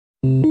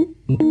Ok,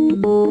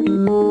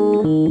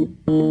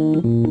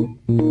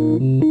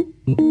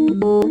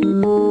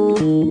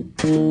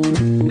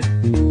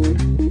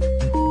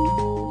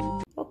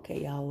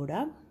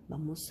 ahora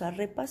vamos a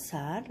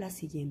repasar la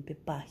siguiente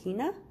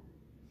página.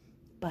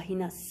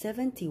 Página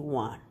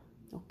 71.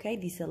 Ok,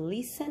 dice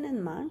listen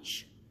and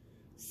match.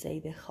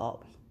 Say the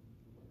hobby.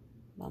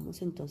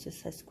 Vamos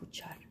entonces a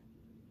escuchar.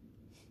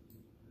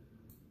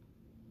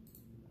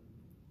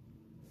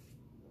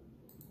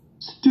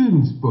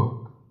 Student's Book.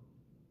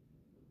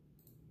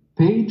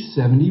 Page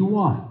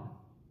 71.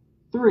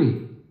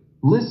 3.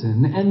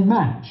 Listen and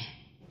match.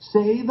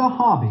 Say the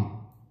hobby.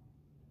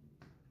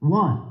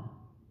 1.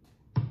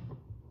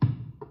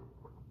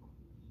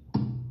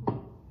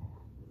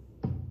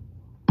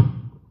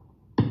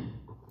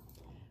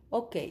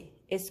 Ok,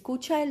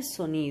 escucha el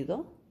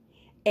sonido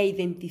e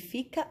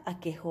identifica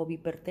a qué hobby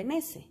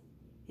pertenece.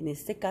 En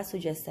este caso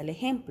ya está el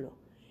ejemplo.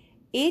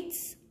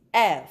 It's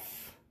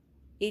F.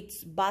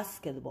 It's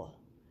basketball.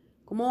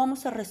 ¿Cómo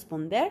vamos a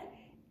responder?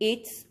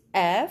 It's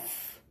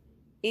F.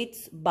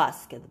 It's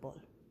basketball.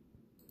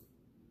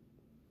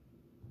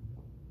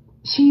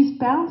 She's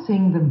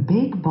bouncing the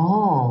big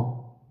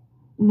ball.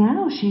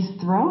 Now she's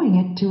throwing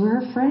it to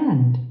her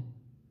friend.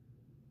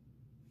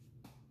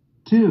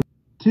 2.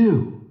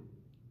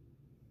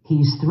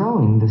 He's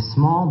throwing the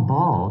small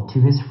ball to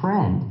his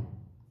friend.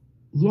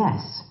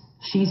 Yes,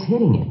 she's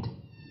hitting it.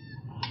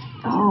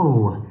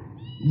 Oh,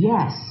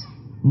 yes,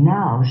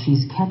 now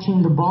she's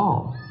catching the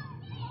ball.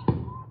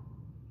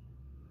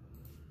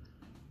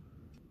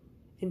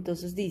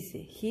 Entonces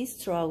dice, he's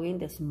throwing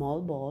the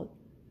small ball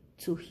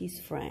to his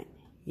friend.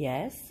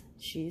 Yes,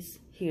 she's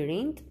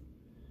hitting it.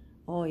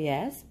 Oh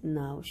yes,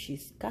 now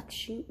she's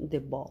catching the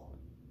ball.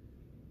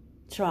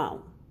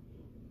 Throw,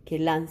 que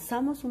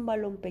lanzamos un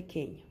balón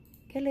pequeño.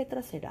 ¿Qué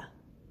letra será?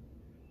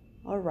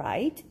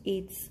 Alright,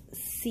 it's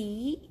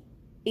C,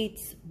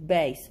 it's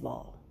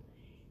baseball.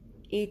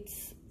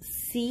 It's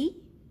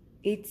C,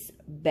 it's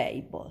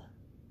baseball.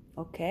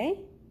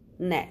 Okay,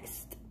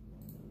 next.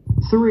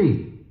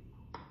 3.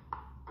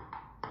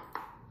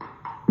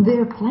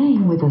 They're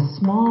playing with a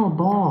small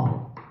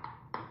ball.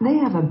 They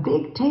have a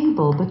big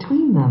table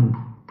between them,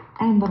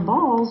 and the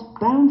ball's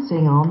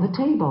bouncing on the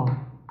table.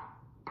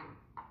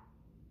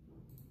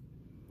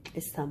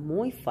 Está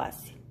muy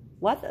fácil.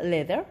 What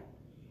letter?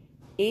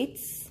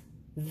 It's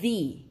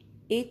V.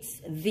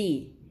 It's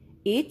V.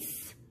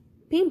 It's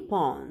ping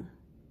pong.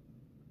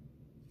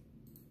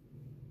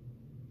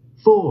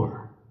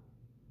 4.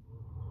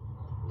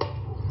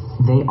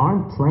 They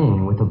aren't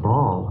playing with a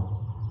ball.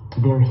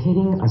 They're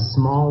hitting a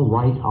small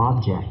white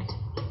object.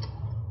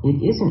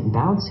 It isn't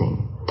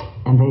bouncing,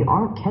 and they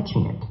aren't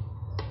catching it.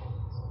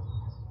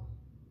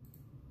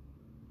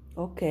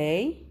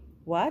 Okay.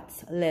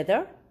 What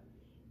letter?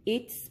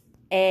 It's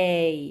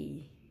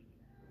A.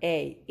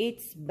 A.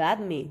 It's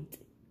badminton.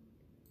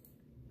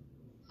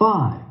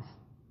 5.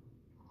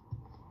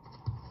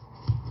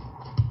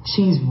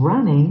 She's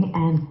running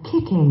and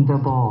kicking the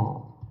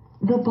ball.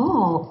 The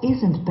ball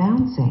isn't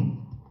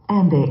bouncing,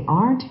 and they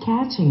aren't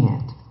catching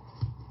it.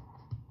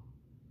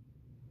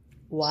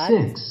 What?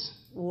 6.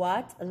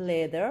 What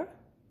letter?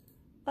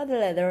 What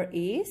letter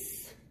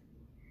is?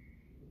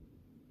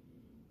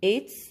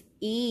 It's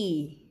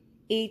E.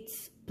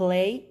 It's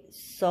playing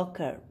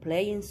soccer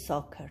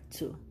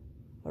too.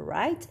 All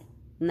right?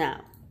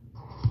 Now.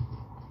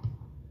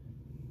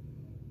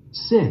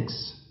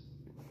 6.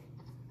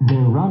 They're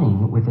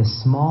running with a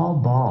small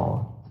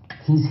ball.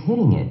 He's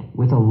hitting it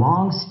with a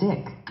long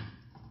stick.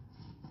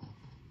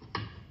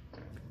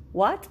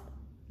 What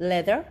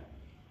letter?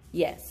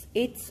 Yes,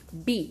 it's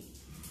B.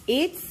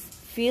 It's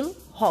field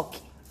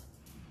hockey.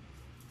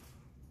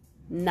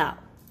 Now,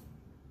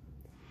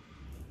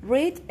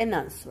 read and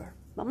answer.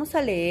 Vamos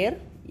a leer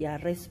y a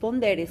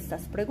responder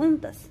estas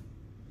preguntas.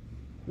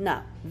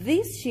 Now,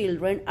 these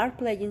children are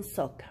playing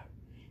soccer.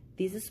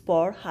 This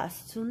sport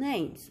has two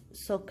names,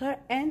 soccer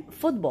and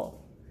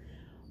football.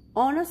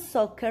 On a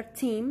soccer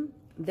team,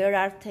 there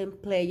are 10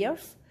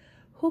 players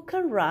who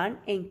can run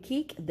and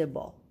kick the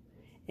ball,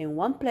 and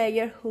 1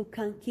 player who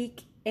can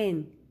kick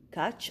and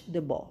catch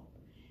the ball.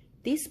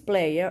 This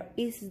player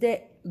is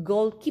the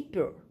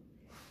goalkeeper.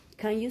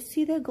 Can you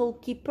see the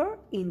goalkeeper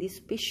in this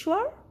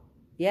picture?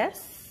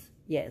 Yes?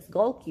 Yes,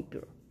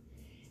 goalkeeper.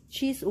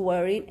 She's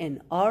wearing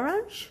an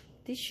orange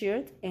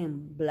t-shirt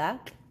and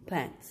black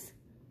pants.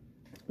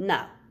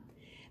 Now,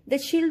 the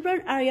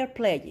children are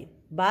playing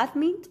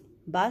badminton,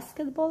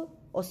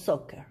 basketball, or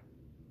soccer?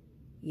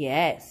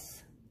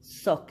 Yes,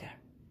 soccer.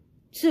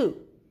 2.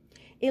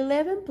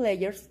 11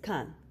 players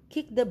can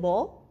kick the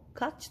ball,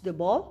 catch the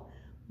ball,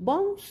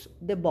 bounce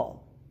the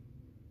ball.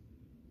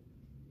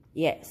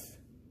 Yes,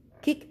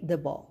 kick the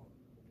ball.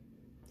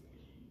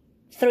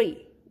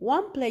 3.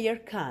 1 player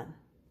can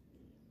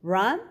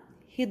run,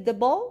 hit the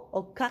ball,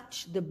 or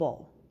catch the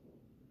ball.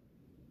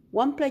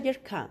 1 player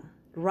can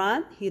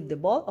run, hit the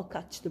ball, or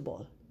catch the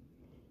ball.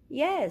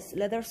 Yes,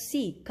 letter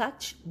C,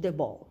 catch the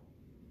ball.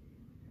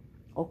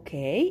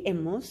 Ok,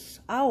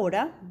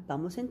 ahora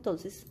vamos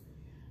entonces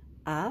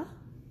a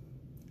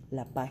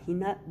la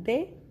página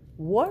de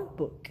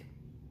workbook.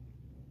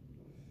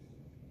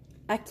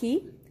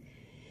 Aquí,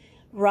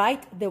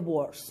 write the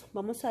words.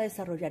 Vamos a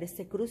desarrollar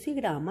este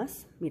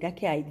crucigramas. Mira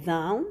que hay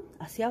down,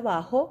 hacia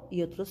abajo,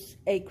 y otros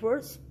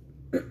across,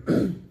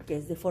 que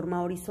es de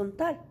forma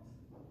horizontal.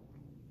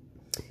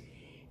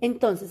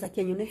 Entonces,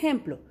 aquí hay un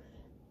ejemplo.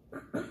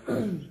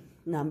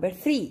 Number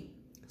 3,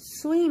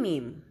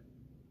 swimming.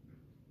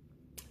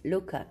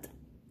 Look at.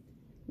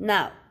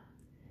 Now,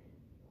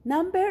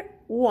 number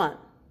 1.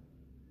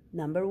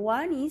 Number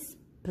 1 is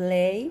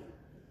play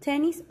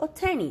tennis o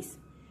tenis.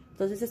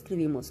 Entonces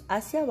escribimos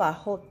hacia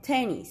abajo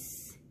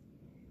tenis.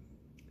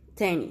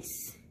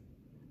 Tenis.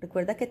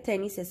 Recuerda que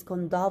tenis es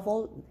con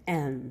double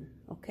N,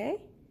 ¿ok?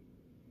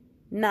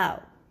 Now,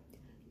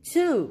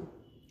 2,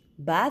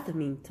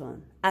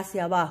 badminton.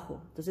 Hacia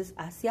abajo. Entonces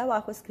hacia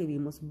abajo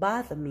escribimos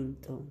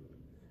badminton.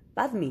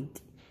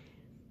 Badminton.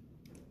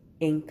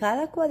 En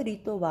cada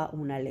cuadrito va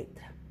una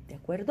letra, ¿de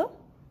acuerdo?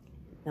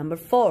 Number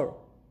 4,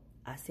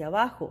 hacia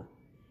abajo.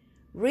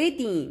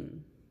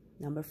 Reading.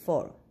 Number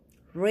 4,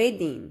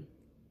 reading.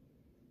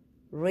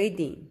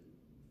 Reading.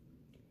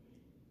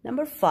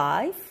 Number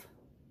 5,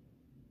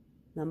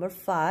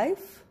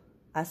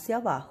 hacia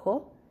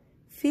abajo.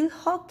 Field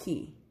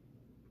hockey.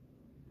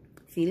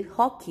 Field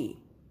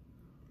hockey.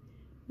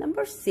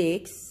 Number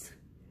 6,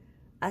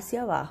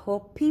 hacia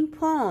abajo. Ping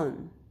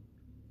pong.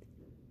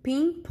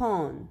 Ping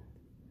pong.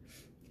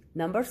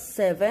 Number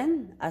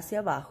 7, hacia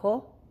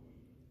abajo,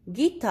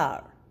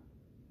 guitar,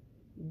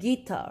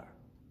 guitar.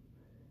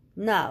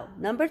 Now,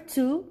 number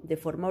 2, de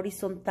forma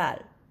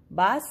horizontal,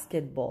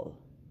 basketball,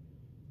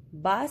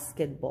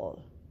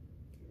 basketball.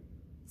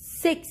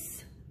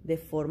 6, de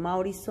forma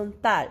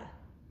horizontal,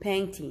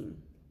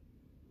 painting,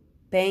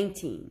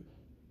 painting.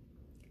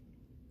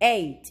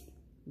 8,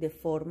 de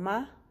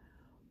forma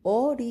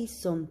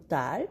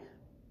horizontal,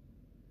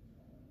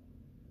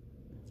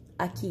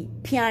 aquí,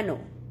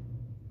 piano,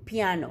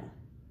 piano.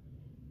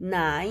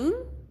 9,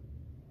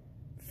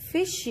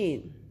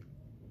 fishing,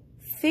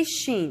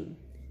 fishing.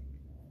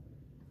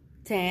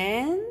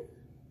 10,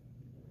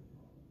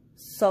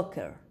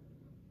 soccer,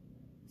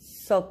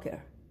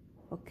 soccer.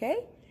 ¿Ok?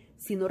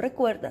 Si no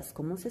recuerdas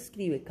cómo se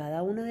escribe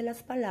cada una de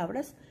las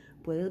palabras,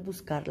 puedes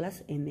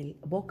buscarlas en el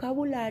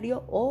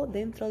vocabulario o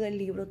dentro del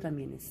libro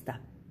también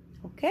está.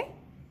 ¿Ok?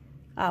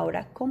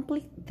 Ahora,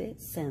 complete the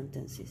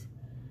sentences.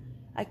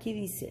 Aquí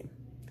dice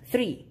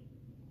 3.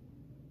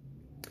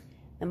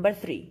 Number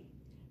 3,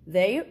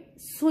 they're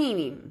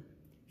swimming,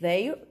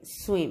 they're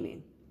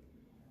swimming.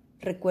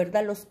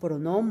 Recuerda los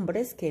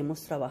pronombres que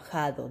hemos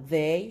trabajado,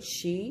 they,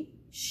 she,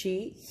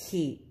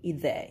 he y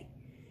they.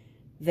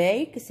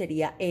 They, que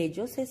sería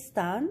ellos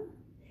están,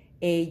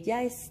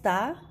 ella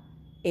está,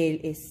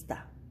 él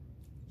está.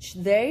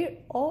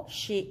 There o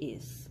she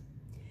is.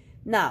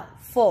 Now,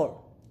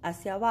 4,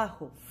 hacia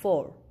abajo,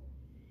 4.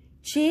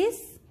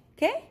 She's,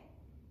 ¿qué?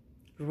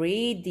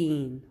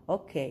 Reading,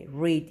 ok,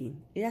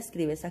 reading. Y la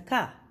escribes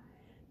acá.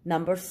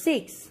 Number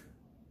 6.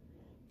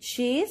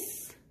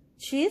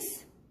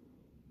 She's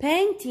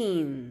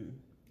painting.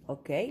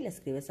 Ok, la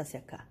escribes hacia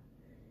acá.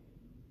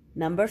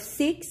 Number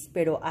 6,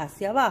 pero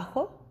hacia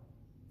abajo.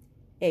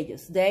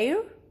 Ellos,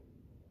 they're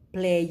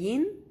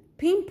playing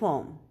ping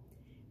pong.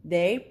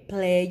 They're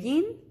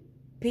playing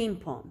ping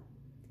pong.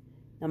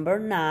 Number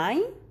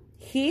 9,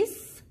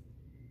 he's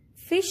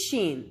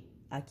fishing.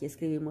 Aquí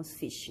escribimos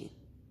fishing.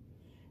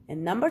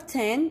 And number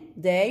 10,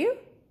 they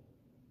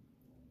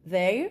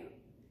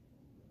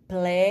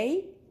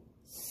play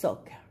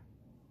soccer.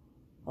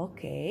 Ok,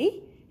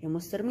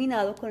 hemos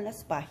terminado con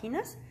las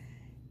páginas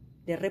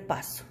de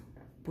repaso.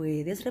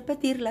 Puedes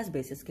repetir las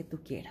veces que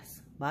tú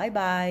quieras. Bye,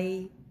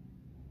 bye.